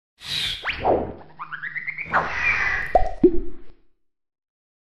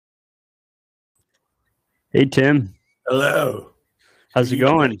Hey Tim, Hello. Good how's it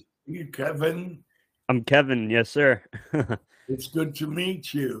evening. going? You, Kevin. I'm Kevin, yes sir. It's good to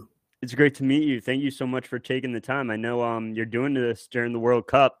meet you. It's great to meet you. Thank you so much for taking the time. I know you're doing this during the World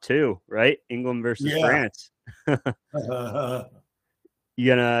Cup too, right? England versus Yeah. France.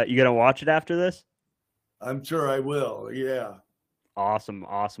 You gonna watch it after this? I'm sure I will. Yeah. Awesome,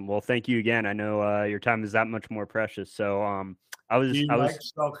 awesome. Well, thank you again. I know your time is that much more precious. So I Do was you I like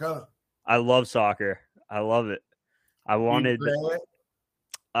was soccer? I love soccer. I love it. I Do you wanted play it?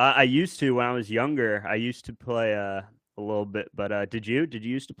 I used to when I was younger. I used to play a little bit, but did you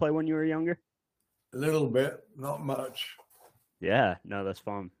used to play when you were younger? A little bit, not much. Yeah, no, that's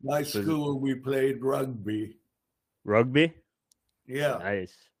fun. My Was it school, we played rugby. rugby? Yeah.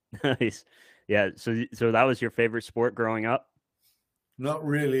 Nice. Nice. Yeah, so that was your favorite sport growing up? Not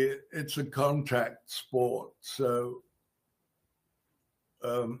really. It's a contact sport. So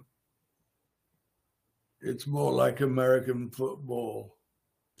um, it's more like American football.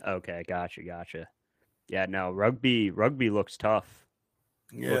 Okay, gotcha, gotcha. Yeah, no, rugby looks tough.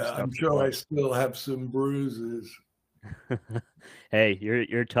 Looks Yeah. tough I'm to sure I play. still have some bruises. Hey,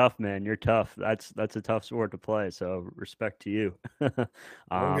 you're tough, man. You're tough. That's a tough sport to play, so respect to you. Okay.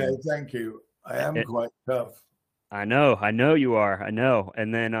 Um, Thank you. I am I, quite tough. I know you are. I know.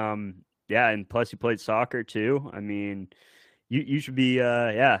 And then yeah, and plus you played soccer too. I mean, you should be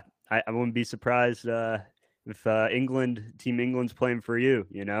yeah, I wouldn't be surprised if Team England's playing for you,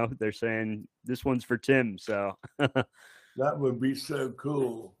 you know. They're saying this one's for Tim, so That would be so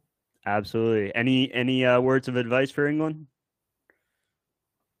cool. absolutely. Any words of advice for England?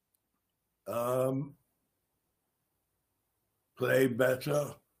 Um, Play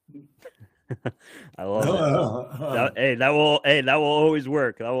better. I love it. That will always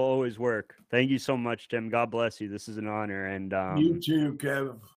work. That will always work. Thank you so much, Tim. God bless you. This is an honor and You too,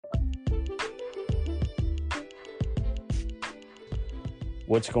 Kev.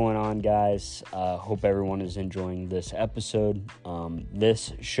 what's going on, guys? Hope everyone is enjoying this episode.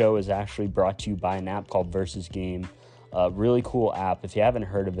 This show is actually brought to you by an app called Versus Game. Really cool app. If you haven't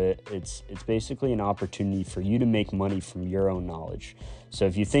heard of it, it's basically an opportunity for you to make money from your own knowledge. So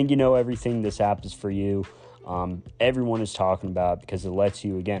if you think you know everything, this app is for you. Everyone is talking about it because it lets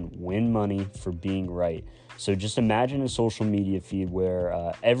you again win money for being right. So just imagine a social media feed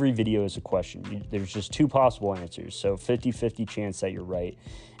where every video is a question. There's just two possible answers. So 50-50 chance that you're right.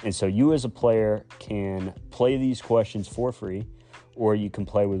 And so you as a player can play these questions for free or you can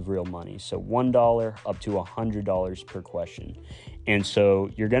play with real money. So $1 up to $100 per question. And so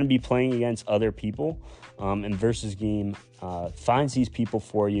you're going to be playing against other people, and Versus Game finds these people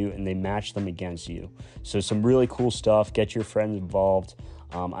for you and they match them against you. So some really cool stuff. Get your friends involved.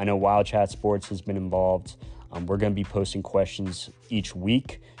 I know Wild Chat Sports has been involved. We're going to be posting questions each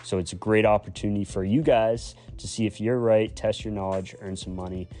week. So it's a great opportunity for you guys to see if you're right, test your knowledge, earn some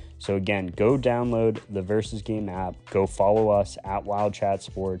money. So again, go download the Versus Game app. Go follow us at Wild Chat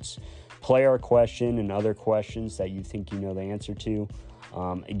Sports. Play our question and other questions that you think you know the answer to.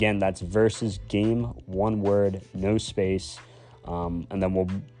 Again, that's Versus Game, one word, no space. And then we'll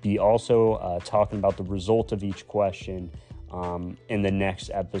be also talking about the result of each question in the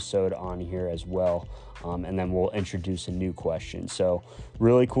next episode on here as well. And then we'll introduce a new question. So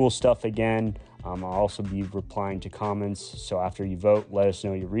really cool stuff again. I'll also be replying to comments. So after you vote, let us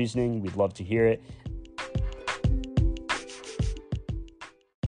know your reasoning. We'd love to hear it.